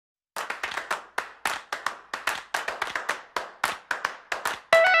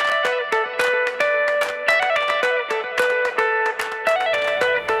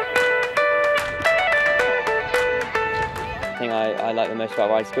most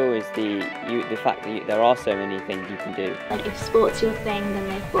about Ryde School is the fact that there are so many things you can do. And if sport's your thing, then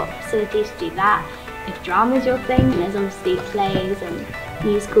they've got facilities to do that. If drama's your thing, there's obviously plays and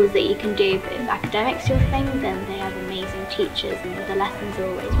musicals that you can do, but if academics your thing, then they have amazing teachers and the lessons are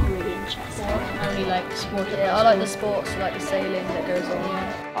always really interesting. I really like sport. Yeah, I like the sports, like the sailing that goes on.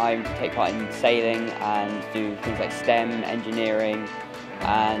 I take part in sailing and do things like STEM, engineering,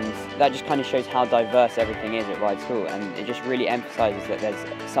 and that just kind of shows how diverse everything is at Ryde School, and it just really emphasises that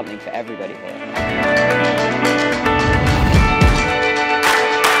there's something for everybody here.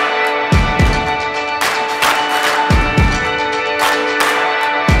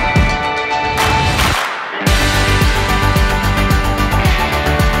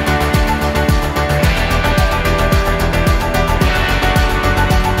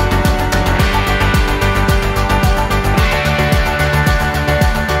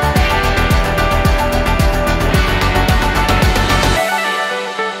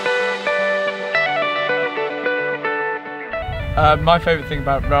 My favourite thing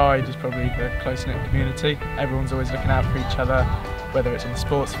about Ryde is probably the close-knit community. Everyone's always looking out for each other, whether it's on the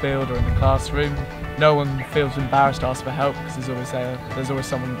sports field or in the classroom. No one feels embarrassed to ask for help because there's always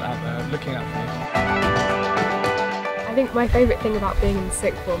someone out there looking out for you. I think my favourite thing about being in the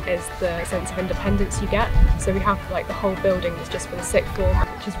sixth form is the sense of independence you get. So we have like the whole building is just for the sixth form,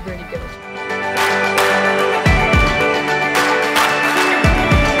 which is really good.